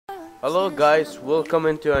Hello guys, welcome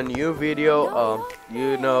into a new video.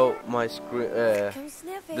 You know my screen,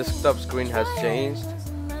 desktop screen has changed.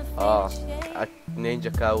 A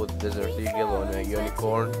ninja cow with desert eagle on a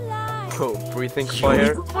unicorn, breathing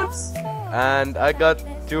fire, and I got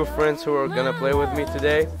two friends who are gonna play with me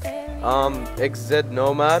today. XZ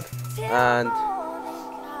Nomad and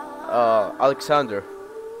Alexander.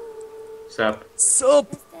 Sup? Sup?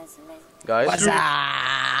 Guys, What's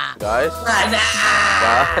up? guys,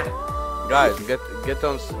 guys,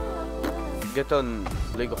 get on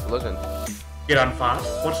League of Legends. Get on fast?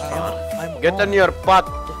 What's fast? Get on your butt.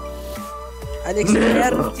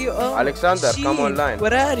 Alexander, come online.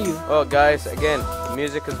 Where are you? Oh guys, again,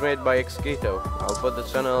 music is made by Xketo. I'll put the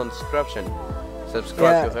channel in description.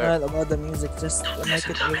 Subscribe to her. Not about the music, just make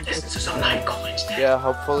it really quick. This is online comments. Yeah,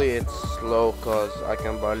 hopefully it's slow cause I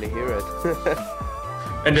can barely hear it.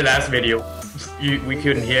 In the last video, we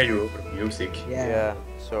couldn't hear your music. Yeah,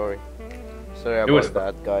 sorry. Sorry It was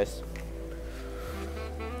about that, guys.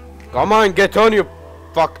 Come on, get on, you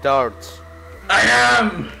fucktards. I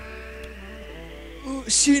am! Oh,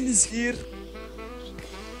 Sheen is here.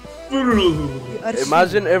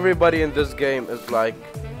 Imagine everybody in this game is like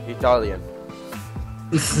Italian.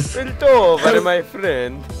 Il Tovar, my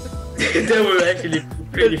friend. That was actually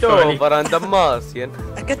pretty Il funny. Tovar and the Martian.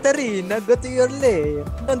 Katarina, go to your lane.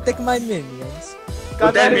 Don't take my minions.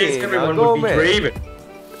 But that means everyone go would be man. Draven.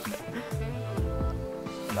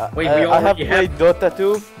 Wait, we I have already played Dota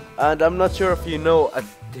 2, and I'm not sure if you know a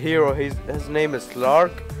hero. His name is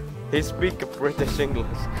Lark. He speaks British English.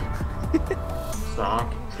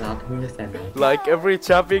 Slog. Like every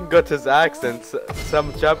champion got his accent.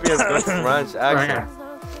 Some champions got French accent.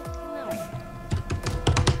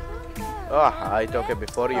 Ah, I took it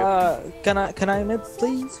before you. Can I mid,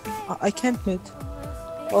 please? I can't mid.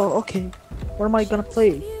 Oh, okay. Where am I gonna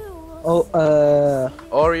play? Oh,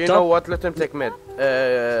 Or you top. know what? Let him take mid.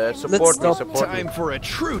 Support me, stop. support me. Time for a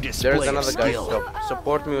true display There's of another guy. skill. Stop.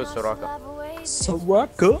 Support me with Soraka.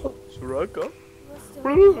 Soraka. Soraka.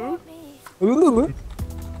 Ooh.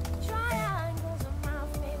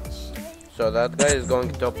 So that guy is going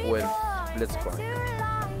top with Blitzcrank.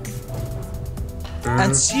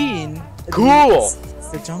 And Sheen. Cool.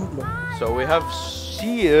 The jungler. So we have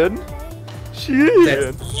Sheehan.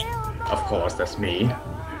 Sheehan. Of course, that's me.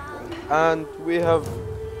 And we have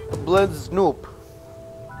Blend Snoop.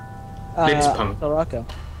 Blitzpunk. Soraka.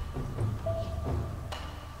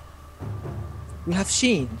 We have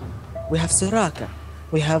Sheen. We have Soraka.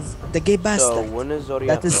 We have the gay So bastard. when is Oriya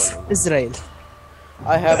That is rolling? Israel.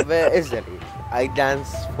 I have Israel. I dance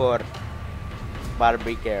for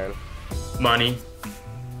Barbie girl. Money.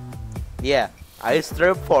 Yeah, I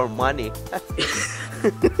strip for money.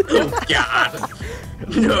 Oh god.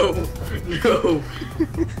 No. No.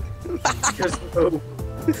 Just no.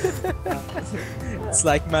 It's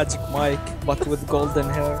like Magic Mike, but with golden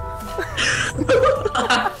hair.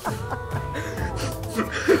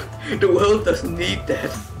 The world doesn't need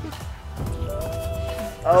that.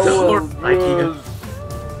 Oh, Mikey. well,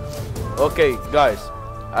 okay, guys.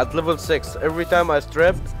 At level 6, every time I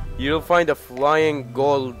strip, you'll find a flying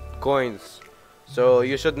gold coins. So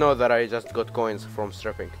you should know that I just got coins from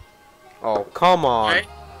stripping. Oh, come on. Right?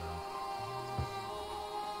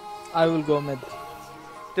 I will go mid.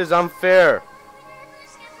 It is unfair.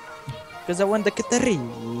 Because I want the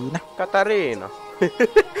Katarina. Katarina.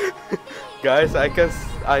 Guys,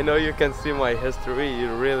 I know you can see my history.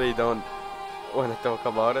 You really don't want to talk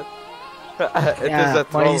about it. It is a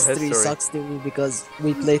my troll history sucks to me because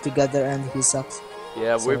we play together and he sucks.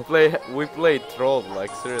 Yeah, So- we played troll,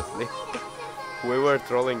 like seriously. We were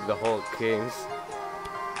trolling the whole games.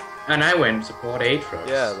 And I went support Aatrox.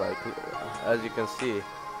 Yeah, like as you can see,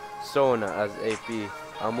 Sona as AP,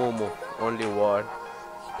 Amumu only war.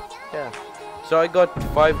 Yeah. So I got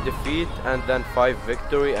 5 defeat and then 5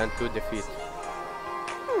 victory and 2 defeat.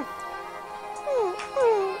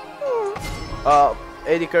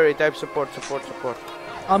 AD carry type support.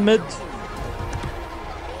 I'm mid.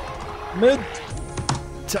 Mid.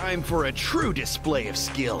 Time for a true display of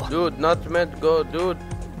skill. Dude, not mid, go, dude.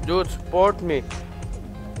 Dude, support me.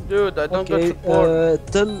 Dude, I don't Okay, get support.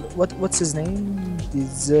 tell what's his name?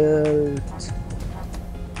 Desert.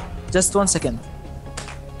 Just 1 second.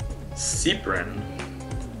 Cyprian.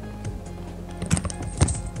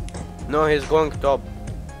 No, he's going top.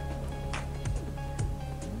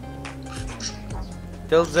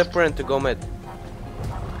 Tell Ziprin to go mid.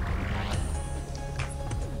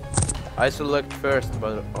 I select first,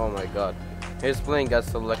 but oh my god. He's playing as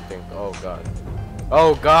selecting. Oh god.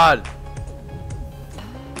 Oh god!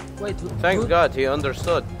 Wait, Thank god he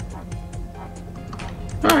understood.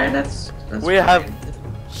 Alright, that's We fine. have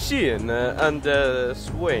Sheehan and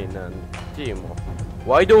Swain and Timo.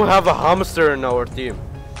 Why do we have a hamster in our team?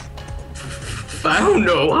 I don't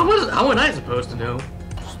know. How am I supposed to know?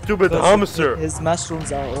 Stupid hamster. His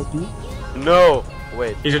mushrooms are OP. No,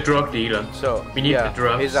 wait. He's a drug dealer. So We need yeah, the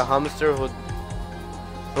drugs. he's a hamster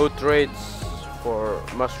who trades for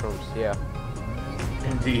mushrooms. Yeah.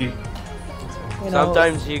 Indeed. You know,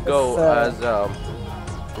 Sometimes he go if,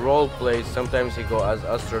 as role plays. Sometimes he go as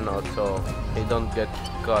astronaut, so he don't get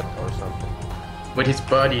caught or something. With his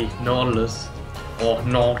buddy, Nautilus. Or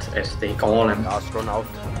Naut, as they call him. Astronaut.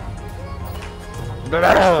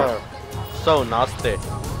 So nasty.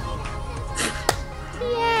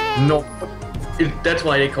 No. That's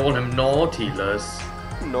why they call him Nautilus.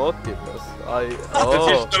 Nautilus. he's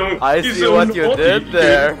so- I he's see so what you naughty. did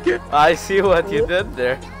there. I see what you did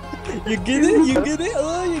there. You get it? You get it?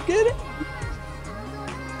 Oh, you get it?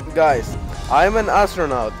 Guys, I'm an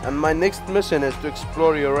astronaut, and my next mission is to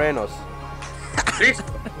explore Uranus.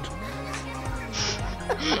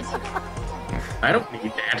 I don't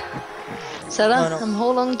need that. Sarah, No. how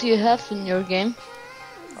long do you have in your game?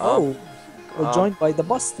 Oh, we're joined by the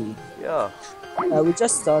Busty. Yeah. We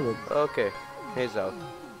just started. Okay. He's out.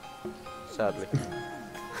 Sadly.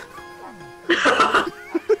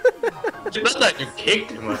 It's not like you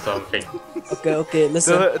kicked him or something. Okay,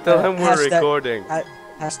 listen. Tell him we're hashtag- recording.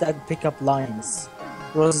 Hashtag pickup lines.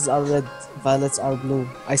 Roses are red, violets are blue.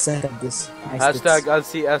 I sent them this. Nice Hashtag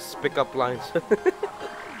bits. LCS pickup lines.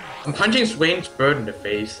 I'm punching Swain's bird in the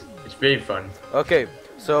face. It's very fun. Okay,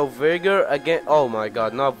 so Vigor again. Oh my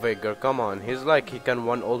god, not Vigor. Come on. He's like he can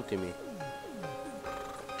one ulti me.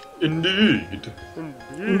 Indeed.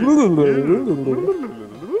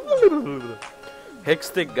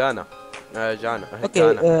 Hextech Ghana. Jana.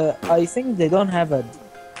 Okay, Ghana. I think they don't have an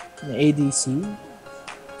ADC.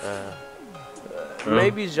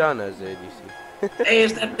 Maybe Jana is ADC. Hey,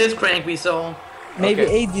 is that this crank we saw? Maybe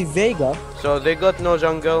Okay. AD Vega. So they got no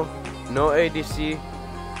jungle, no ADC.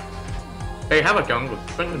 They have a jungle.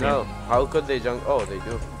 Friend of No. mine. How could they jungle? Oh, they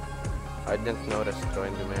do. I didn't notice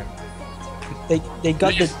join the map. They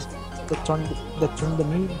got Yes. the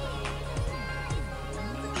Tryndamere.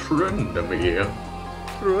 Friend of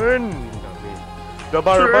mine. The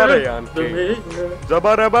Barbarian King. The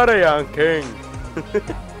Barbarian King.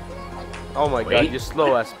 Oh my god, Wait. you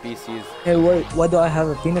slow ass species. Hey, wait, why do I have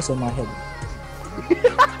a penis on my head?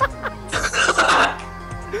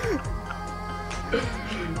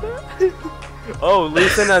 Oh, Lee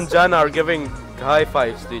and Jana are giving high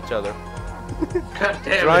fives to each other. God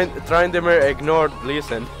damn it. Tryndamere ignored Lee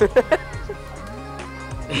Sin.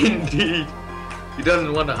 Indeed. He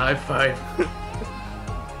doesn't want a high five.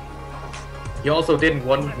 He also didn't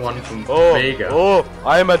want one from Vega. Oh,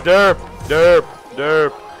 I'm a derp.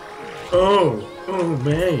 Oh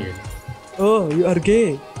man. Oh, you are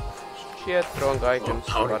gay. Shit, wrong items.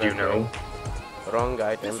 How did you know? Wrong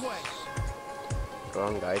items.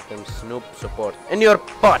 Wrong items. Snoop support. In your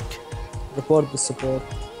butt. Report the support.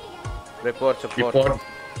 Report support. Report.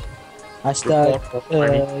 Hashtag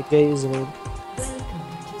Report, gay is rude.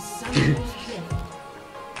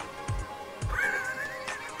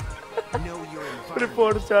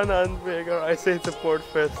 Report Jana and Vega. I say support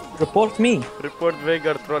first. Report me. Report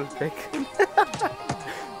Vega troll pick.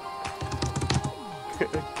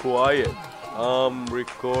 Quiet. I'm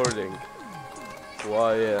recording.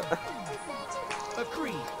 Quiet.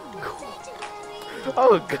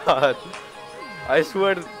 Oh god. I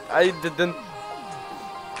swear I didn't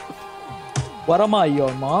What am I,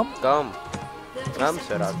 your mom? come. Come,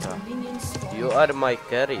 Sarata. You are my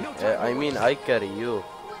carry. I mean, I carry you.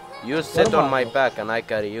 You sit am on I? my back and I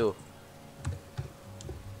carry you.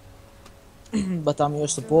 But I'm your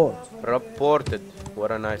support. Reported.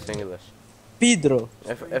 What a nice English. Pedro.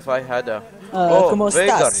 If I had a... ¿Cómo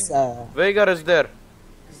Veigar. estás? Veigar is there.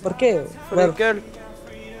 ¿Por qué? Well, Frickel.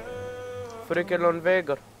 Frickel on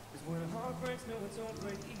Veigar.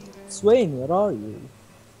 Swain, where are you?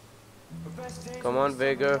 Come on,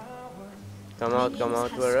 Veigar. Come out,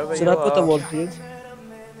 wherever Should you I put a are. wall here?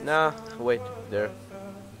 Nah, wait,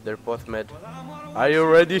 they're both mid. Are you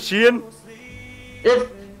ready, Sheehan?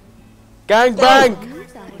 Gang bang!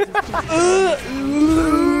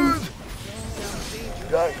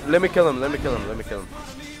 Let me kill him.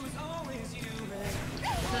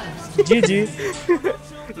 GG.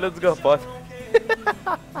 Let's go, bot.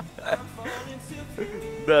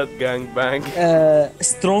 That gang bang.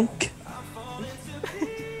 Strong.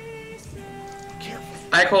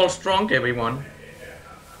 I call strong everyone.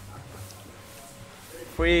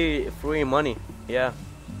 Free money. Yeah.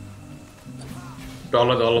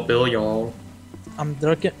 Dollar bill, y'all. I'm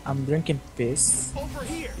drinking piss.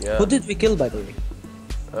 Yeah. Who did we kill, by the way?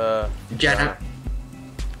 Jana.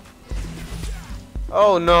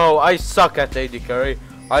 Oh no, I suck at AD carry.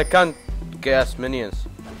 I can't cast minions.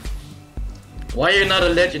 Why are you not a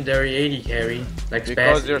legendary AD carry? Like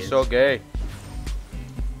Because Spazzy you're is? so gay.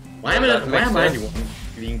 Why am That I makes the sense. one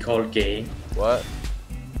being called gay? What?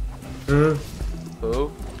 Uh,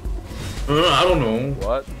 Who? I don't know.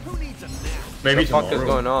 What? Maybe The fuck tomorrow. is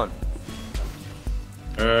going on?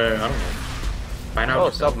 I don't know. Find out. Oh,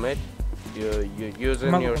 yourself. sup, mate? You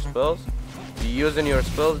using Come on, your come on. spells? You using your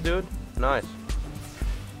spells, dude? Nice.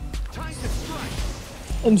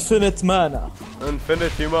 Infinite mana.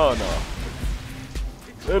 Infinity mana.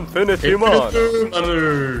 Infinity mana.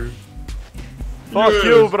 Mana. Fuck Yes.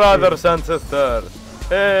 you, brothers and sisters.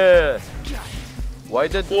 Hey. Why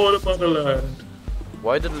did For the motherland.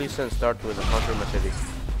 Lee Sin start with a counter machete?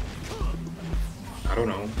 I don't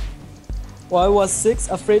know. Why was 6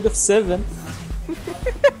 afraid of 7?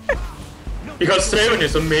 Because 7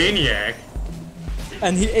 is a maniac.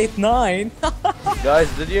 And he ate 9. Guys,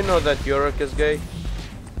 did you know that Yorick is gay?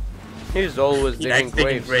 He's always He digging likes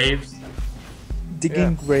digging graves. graves.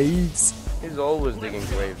 Digging graves. He's always digging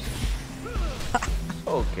graves.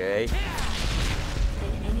 Okay.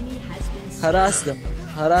 Harass them.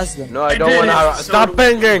 Harass them. No, I don't want to. Stop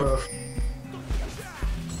banging!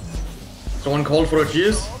 Someone called for a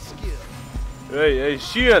jizz? Hey,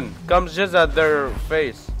 Sheehan, comes just at their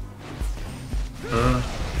face.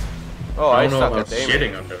 Oh, I I don't know suck about at aiming.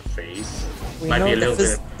 shitting on their face. We Might know be a the little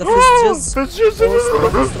fizz, bit. the fizz just... It's just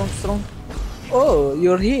Oh, strong. Oh,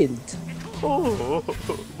 you're healed. Oh,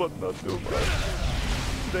 but not too much.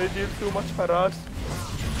 They did too much harass.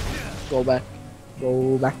 Go back.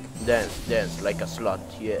 Go back. Dance like a slut.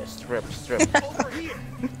 Yeah, strip.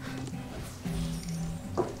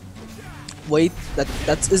 Wait, that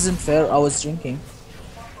isn't fair. I was drinking.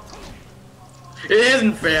 It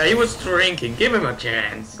isn't fair. He was drinking. Give him a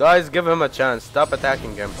chance. Guys, give him a chance. Stop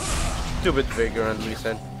attacking him. Stupid Vagrant,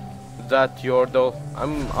 listen. That Yordle.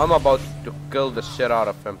 I'm about to kill the shit out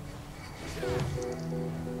of him.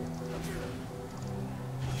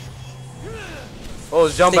 Oh,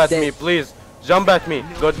 jump Take at that. me, please. Jump at me.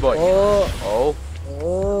 Good boy. Oh,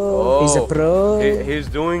 Oh. he's a pro. He's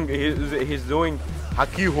doing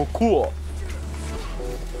Haki Hokuo.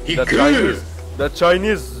 He The good.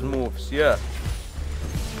 Chinese moves, yeah.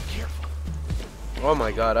 Oh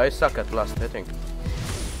my god, I suck at last hitting.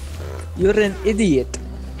 You're an idiot.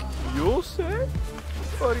 You say?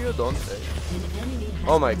 Or you don't say?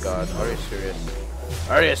 Oh my god, are you serious?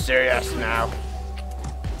 Are you serious now?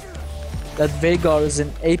 That Veigar is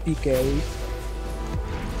an AP carry.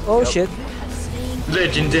 Oh Yep. shit.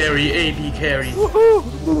 Legendary AP carry.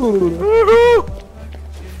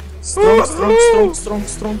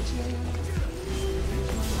 Strong.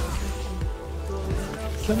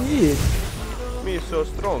 Come here. Me so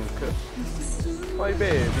strong. My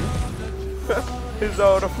baby. He's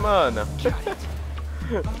out of mana.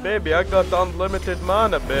 Baby, I got unlimited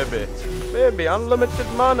mana, baby. Baby, unlimited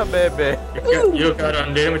mana, baby. You got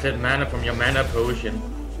unlimited mana from your mana potion.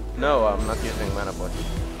 No, I'm not using mana potion.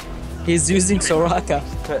 He's using Soraka.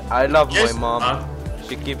 I love Yes, my mom. Ma.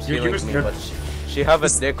 She keeps You healing used me, her. but she have a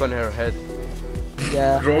dick on her head.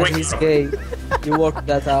 Yeah, Growing and he's up. gay. You worked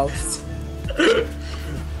that out.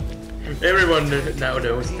 Everyone now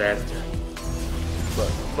knows that.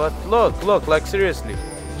 But look, like seriously.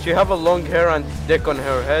 She have a long hair and dick on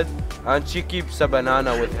her head, and she keeps a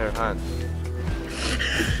banana with her hand.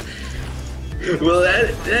 Well,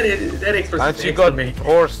 that expresses And she got me.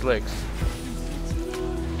 horse legs.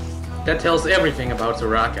 That tells everything about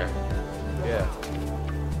Soraka. Yeah.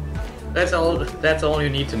 That's all you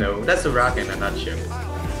need to know. That's Soraka in a nutshell.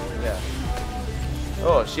 Yeah.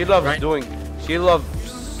 Oh, she loves Right. she loves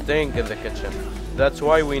staying in the kitchen. That's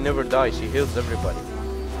why we never die. She heals everybody.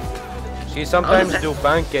 She sometimes that- do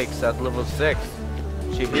pancakes at level 6.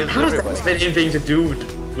 She heals How does that everybody. have anything to do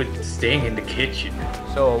with staying in the kitchen?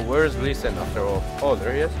 So where's Lee Sin after all? Oh,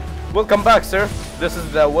 there he is. Welcome back, sir. This is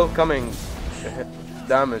the welcoming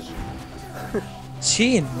damage.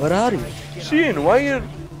 Sheen, where are you? Sheen,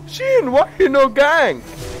 why you no gang?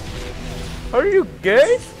 Are you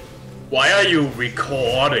gay? Why are you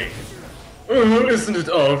recording? Isn't it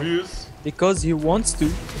obvious? Because he wants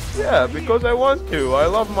to. Yeah, because I want to. I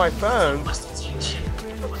love my fans. What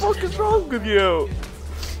the fuck is wrong with you?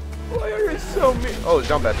 Why are you so mean? Oh,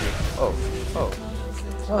 jump at me. Oh.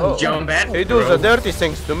 Oh, Jump at He does bro. the dirty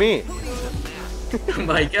things to me.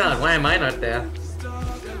 My god, why am I not there?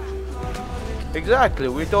 Exactly.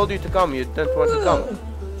 We told you to come. You didn't want to come.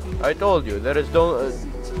 I told you there is no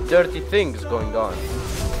dirty things going on.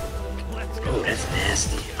 Oh, that's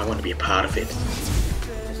nasty. I want to be a part of it.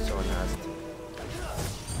 It's so nasty.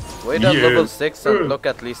 Wait at Yeah. level 6 and look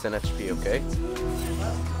at least an HP, okay?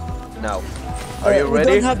 Now, are you We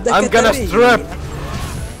ready? don't have the I'm gonna Katari. strip!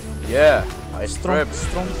 Yeah, I Strong, strip.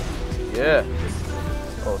 strong. Yeah.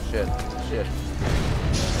 Oh shit, shit.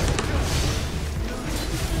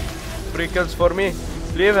 Free kills for me.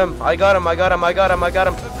 Leave him. I got him, I got him, I got him, I got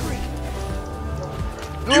him.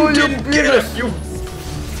 You didn't get it! You...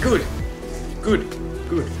 Good. Good.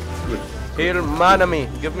 Good. Good. Heal mana me.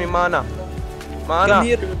 Give me mana. Mana.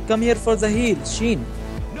 Come here for the heal, Sheen.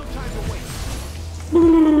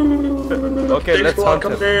 Okay, let's hunt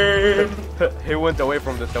him. him. He went away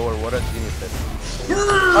from the tower. What a genius.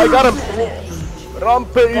 I got him.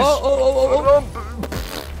 Rampage. Oh.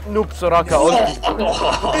 Noob Soraka.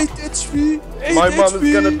 ult. 8 HP. 8 My mom HP.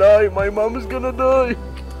 is gonna die. My mom is gonna die.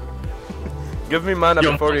 Give me mana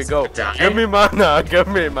Your before you mom's go. gonna die? Give me mana. Give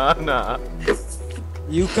me mana.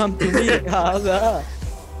 You come to me. هذا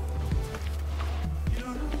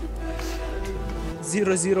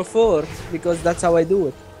 004 because that's how I do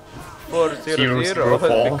it. 4-0-0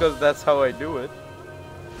 0-0-4. because that's how I do it.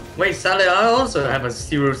 Wait, Sally, I also have a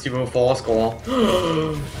 0-0-4 score.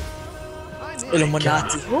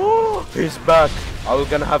 Illuminati. He's back. I was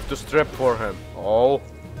gonna have to strip for him. Oh.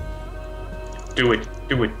 Do it.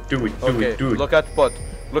 Do it. Do it. Do Okay. it. Do it. Look at pot.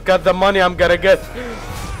 Look at the money I'm gonna get.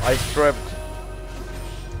 I stripped.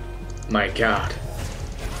 My God.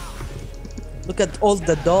 Look at all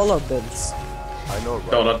the dollar bills. I know,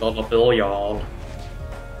 right? Dollar bill, y'all.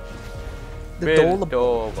 The dollar.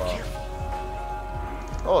 Bildova.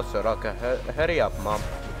 Oh, Soraka, hurry up, mom.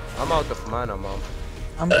 I'm out of mana, mom.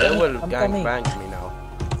 They will I'm gang coming. bang me now.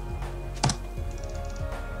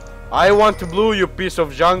 I want blue, you piece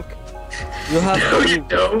of junk. You have No, you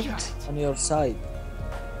blue don't. on your side.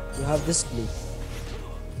 You have this blue.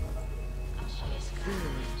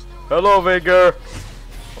 Hello, Vigor.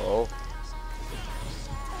 Oh.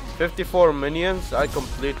 54 minions. I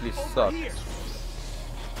completely suck.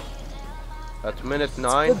 At minute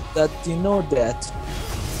 9. Good that you know that.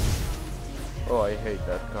 Oh, I hate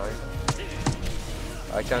that guy.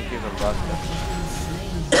 I can't even blast him.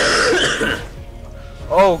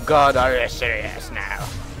 Oh God, are you serious now?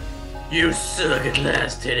 You suck at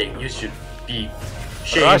last hitting. You should be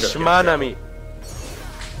ashamed Rush of mana yourself. me.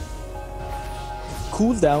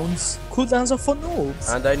 Cooldowns. Cooldowns are for noobs.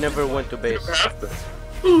 And I never went to base.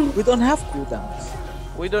 We don't have cooldowns.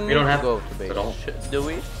 We don't We need don't to have go to base. at all. Do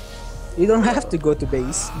we? You don't have to go to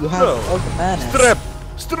base. You have No. all the mana. Strip!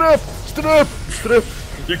 Strip! Strip! Strip!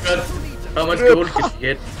 You got how much gold did you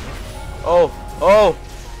get? Oh! Oh!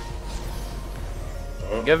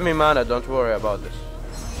 Give me mana, don't worry about this.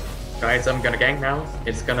 Guys, I'm gonna gank now.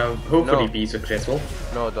 It's gonna hopefully No. be successful.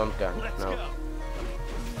 No, don't gank. No.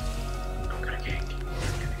 I'm gonna gank.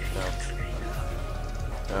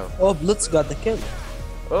 No. Oh, Blitz got the kill.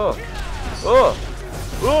 Oh! Oh!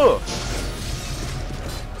 Oh!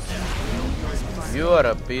 You are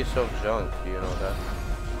a piece of junk, do you know that?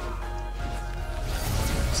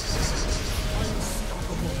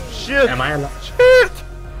 Shit! Am I alive? Shit!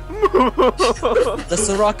 The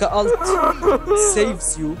Soraka ult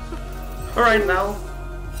saves you. Alright now.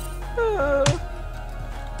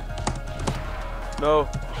 No!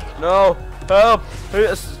 No! Help!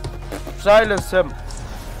 Yes. Silence him!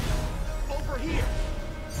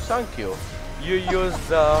 Thank you. You used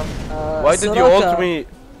why did you ult Soraka. me?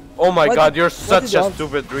 Oh my Why god, did- you're why such did you a ult?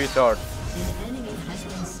 stupid retard.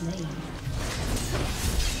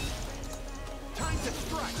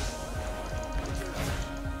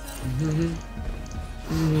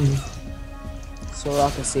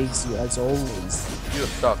 Soraka saves you as always. You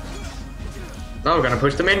suck. Now we're gonna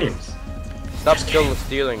push the minions. Stop still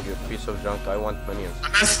stealing, you piece of junk. I want minions.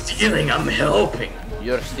 I'm not stealing, I'm helping.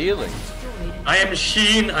 You're stealing. I am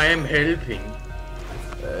Sheen, I am helping.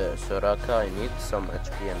 Soraka, I need some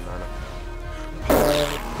HP and mana.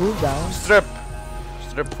 Cooldowns. Strip!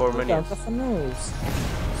 Strip for minions. Cooldowns are for noobs.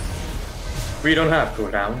 We don't have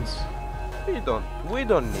cooldowns. We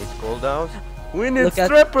don't need cooldowns. We need Look at-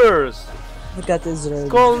 strippers! Look at Israel.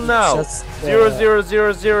 Call now! Just,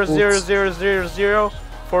 0000000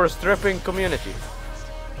 for stripping community.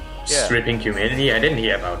 Yeah. Stripping community? I didn't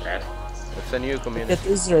hear about that. It's a new Look community. at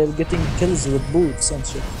Israel getting kills with boots and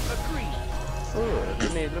shit. Ooh,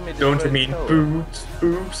 let me Don't you destroy mean the tower.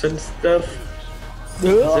 boobs and stuff?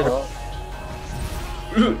 Oh,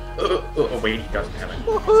 Oh, wait, he doesn't have it.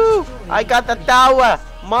 woohoo! I got the tower!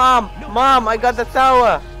 Mom! I got the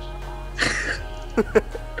tower!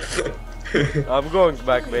 I'm going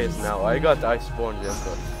back base now. I got Iceborne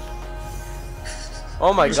Gentle.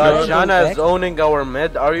 Oh my god, Going Shanna is back? owning our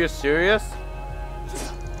mid. Are you serious?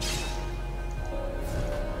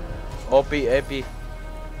 OP, AP.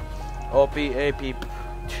 OPA peep.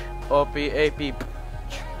 OPA peep.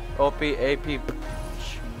 OPA peep.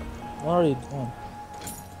 What are you doing?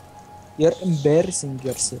 You're embarrassing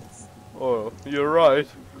yourself. Oh, you're right.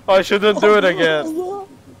 I shouldn't do it again.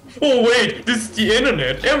 Oh wait, this is the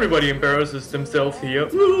internet. Everybody embarrasses themselves here.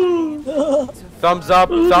 Thumbs up,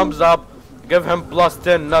 thumbs up. Give him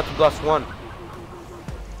 +10, not +1.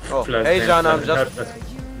 Oh, hey John, I'm just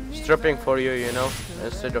stripping for you, you know,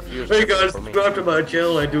 instead of you. Hey guys, for me. subscribe to my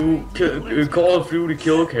channel. I do Call of Duty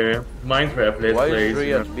Kill Cam, Minecraft Let's Why Plays. is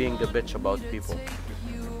Riyadh being a bitch about people?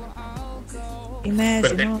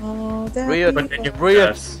 Imagine all that.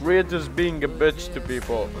 Riyadh is being a bitch to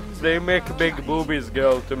people. They make big boobies,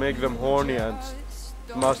 girl, to make them horny and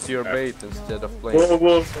masturbate instead of playing.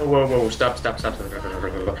 Whoa, stop.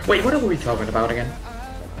 Wait, what are we talking about again?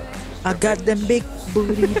 I got them big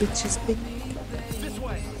booty bitches, big.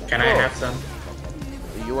 Can I have some?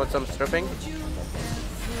 You want some stripping?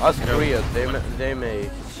 Ask Riyadh, they may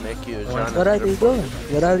make you a John. Where are you going?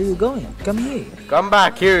 Where are you going? Come here. Come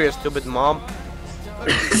back here, you stupid mom.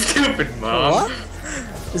 Stupid mom. What?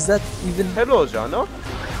 Is that even? Hello, Jana.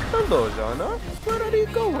 Hello, Jana. Where are you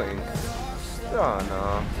going?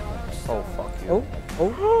 Jana. Oh, fuck you.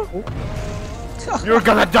 Oh. You're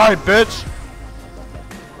gonna die, bitch!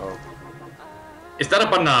 Oh. Is that a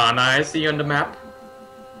banana I see on the map?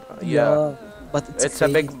 Yeah. But It's a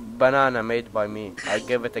big banana made by me. I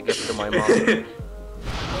gave it a gift to my mom.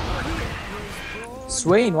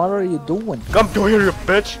 Swain, what are you doing? Come to here, you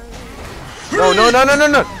bitch! No.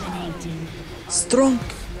 Strong.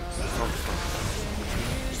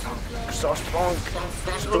 So strong.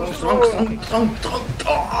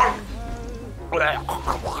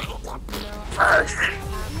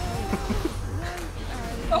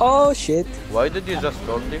 Oh shit. Why did you just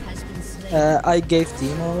told him? I gave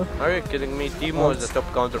Timo. Are you kidding me? Timo is the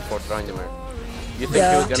top counter for Tryndamere. You think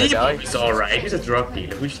Yeah. he was gonna die? He's alright, he's a drug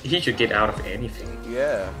dealer. He should get out of anything.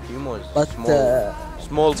 Yeah, Timo is But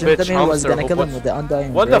small bitch Tryndamere was hamster gonna who kill him puts- with the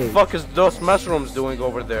Undying What the Blade. fuck is those mushrooms doing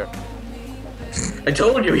over there? I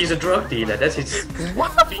told you he's a drug dealer, that's his...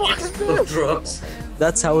 What the fuck is this? Drugs.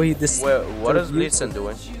 That's how he dis- Well, what is distributes Leeson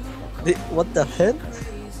doing? What the hell?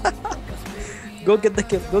 Go get the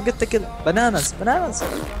kill. Go get the kill. Bananas.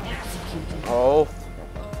 Oh,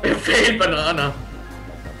 Failed banana.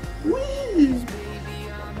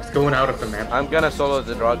 It's going out of the map. I'm gonna solo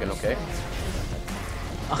the dragon, okay?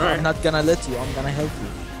 I'm not gonna let you. I'm gonna help you.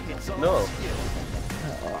 No.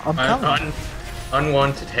 I'm coming.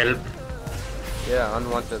 Unwanted help. Yeah,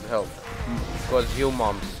 unwanted help. Because you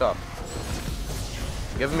moms suck.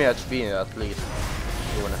 Give me HP at least.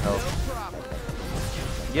 You wanna help?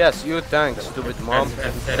 Yes, you tank, stupid mom.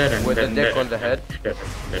 With a dick on the head.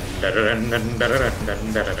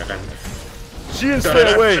 She'll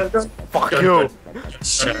stay away! Fuck you!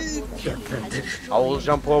 I will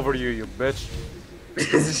jump over you, you bitch.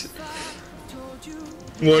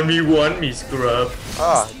 1v1 me, scrub.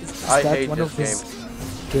 Ah, I that hate one this of his game.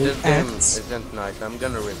 gay This game acts? isn't nice. I'm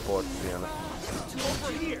gonna report, to be honest.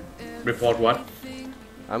 Report what?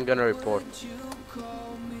 I'm gonna report.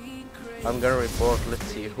 Let's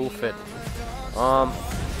see who fit. I'm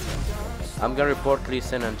gonna report Lee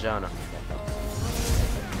Sin and Jana.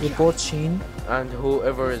 Report Sheen. And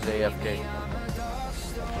whoever is AFK.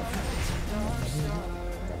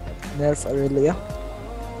 Nerf Aurelia.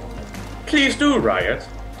 Please do, Riot.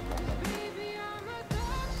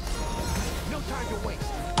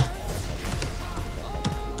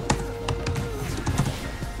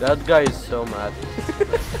 That guy is so mad.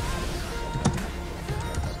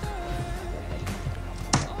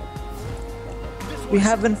 We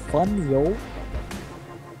having fun, yo.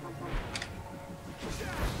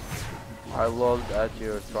 I logged at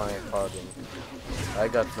your trying harding. I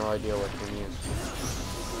got no idea what you mean.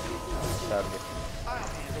 Sadly.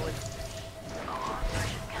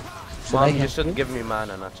 Should I Mom, you help should you? give me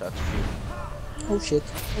mana, not HP. Oh shit.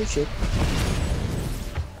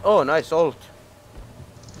 Oh, nice ult.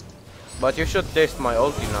 But you should taste my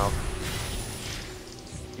ulti now.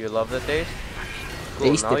 You love the taste? Cool,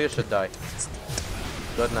 Taste now it. you should die.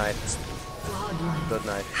 Good night. Good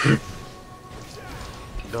night.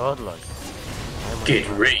 Godlike. Get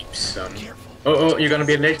raped, son. Oh, you're gonna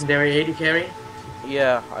be a legendary AD carry?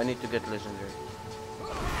 Yeah, I need to get legendary.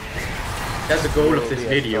 That's the goal of Will this be a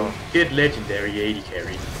video. star. Get legendary AD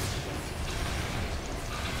carry.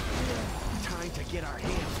 Time to get our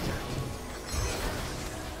hands dirty.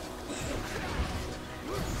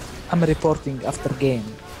 I'm reporting after game.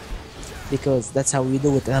 Because that's how we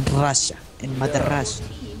do it in Russia. In Mother Russia.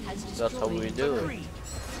 That's how we do it.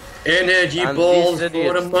 Energy And balls these for the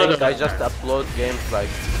idiots mother. think I just upload games like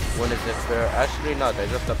When is it fair? Actually not. I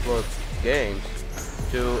just upload games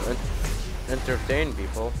to entertain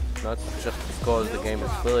people, not just because the game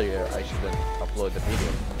is failure. I shouldn't upload the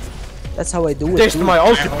video. That's how I do it. Taste too. my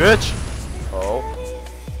ulti, bitch! Oh.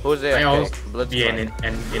 Who's I AFK? also be Blitzcrank.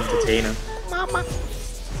 an entertainer.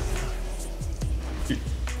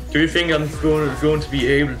 Do you think I'm going to be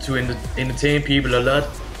able to entertain people a lot?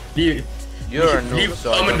 Leave You're a noob, leave a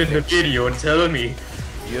so I comment don't in the think. video and tell me.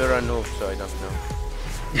 You're a noob, so I don't know.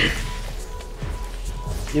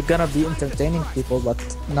 You're gonna be entertaining people, but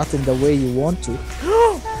not in the way you want to.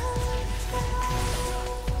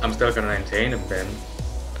 I'm still gonna entertain them then.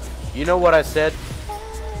 You know what I said?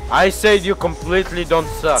 I said you completely don't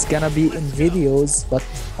suck. It's gonna be in videos, but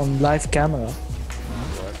on live camera.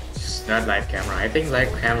 It's not live camera. I think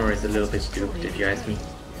live camera is a little bit stupid if you ask me.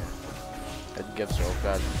 It gives so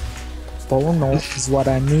bad. Porno is what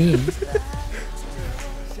I mean.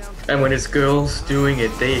 And when it's girls doing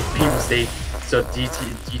it, people say so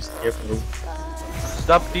careful.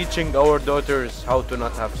 Stop teaching our daughters how to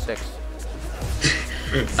not have sex.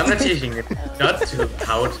 I'm not teaching them not to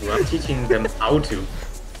how to. I'm teaching them how to.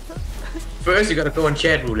 First, you gotta go on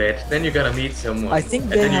chat roulette. Then you gotta meet someone. I think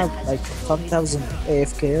and they then have like 5,000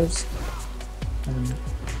 AFKers.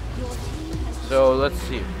 So let's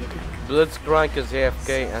see. Blitzcrank is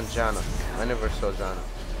AFK and Jana. I never saw Jana.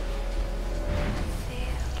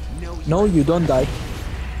 No, you don't die.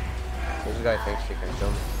 This guy thinks he can kill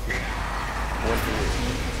me.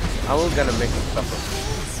 I will gonna make him suffer.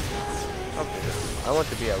 Okay. I want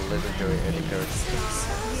to be a legendary editor.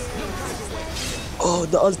 Oh,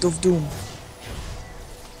 the ult of doom.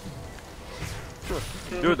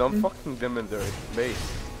 Dude, I'm fucking them in their base.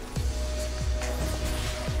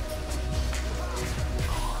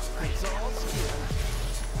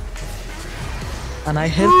 And I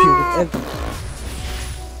help you with everything.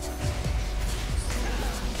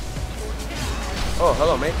 Oh,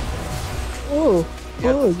 hello, mate. Oh,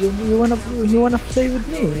 oh, you wanna play with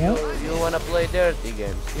me, yeah? You wanna play dirty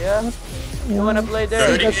games, yeah? You You wanna play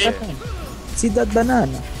dirty that games? banana? See that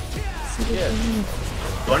banana? Yeah.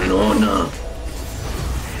 banana.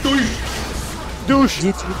 Douche!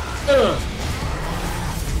 GG.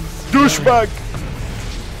 Douchebag!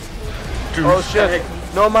 Oh shit!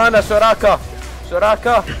 No mana, Soraka!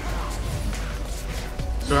 Soraka!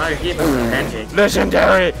 So I give him a pancake.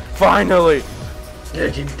 Legendary! Finally!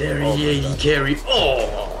 Legendary, yeah, he carry.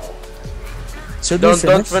 Oh! Should we Don't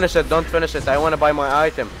finish? finish it, don't finish it. I wanna buy my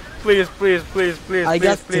item. Please, please, please, please, I please,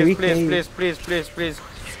 got please, 3K. please, please, please, please,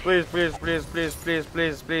 please, please, please, please, please, please, please,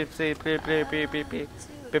 please,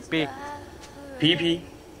 please, please, PP.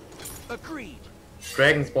 Agreed.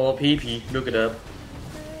 Dragon's Ball PP. Look it up.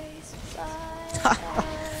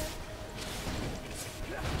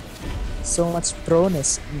 So much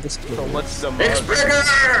proness in this play. So much the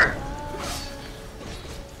X-Breaker!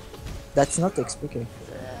 That's not XPK.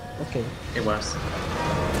 Okay. It was.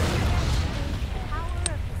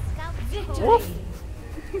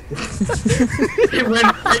 It went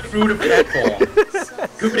right through the platform.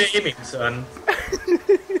 Good aiming, son.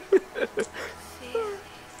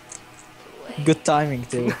 Good timing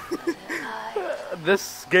too.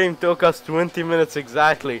 This game took us 20 minutes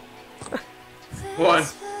exactly. One.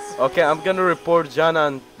 Okay, I'm gonna report Jana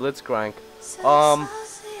and Blitzcrank.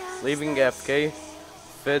 Leaving AFK,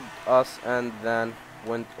 fed us, and then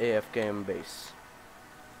went AFK in base.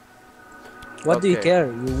 What do you Okay. care?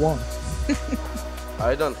 You won.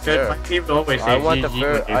 I don't My care. people always say I want a GG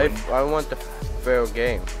fair. when they win. I want a fair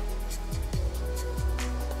game.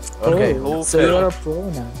 Okay, Oh, who so you're a fell? pro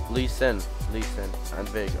now. Lee Sin, and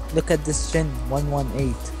Vega. Look at this Shin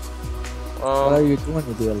 118. What are you doing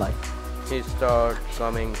with your life? He started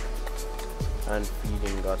coming and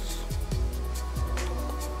feeding us.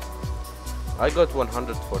 I got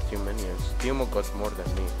 140 minions. Timo got more than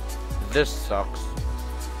me. This sucks.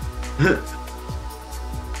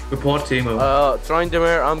 Report Timo.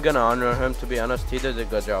 Tryndamere, I'm gonna honor him. To be honest, he did a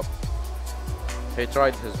good job. He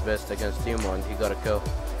tried his best against Timo and he got a kill.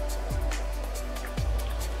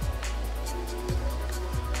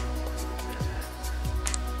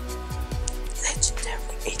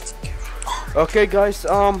 Legendary 80. Okay guys,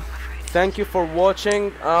 thank you for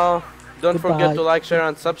watching. Don't forget Goodbye. to like, share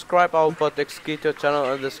and subscribe. I'll put Xkito channel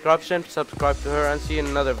in the description. Subscribe to her and see you in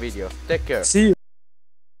another video. Take care. See you.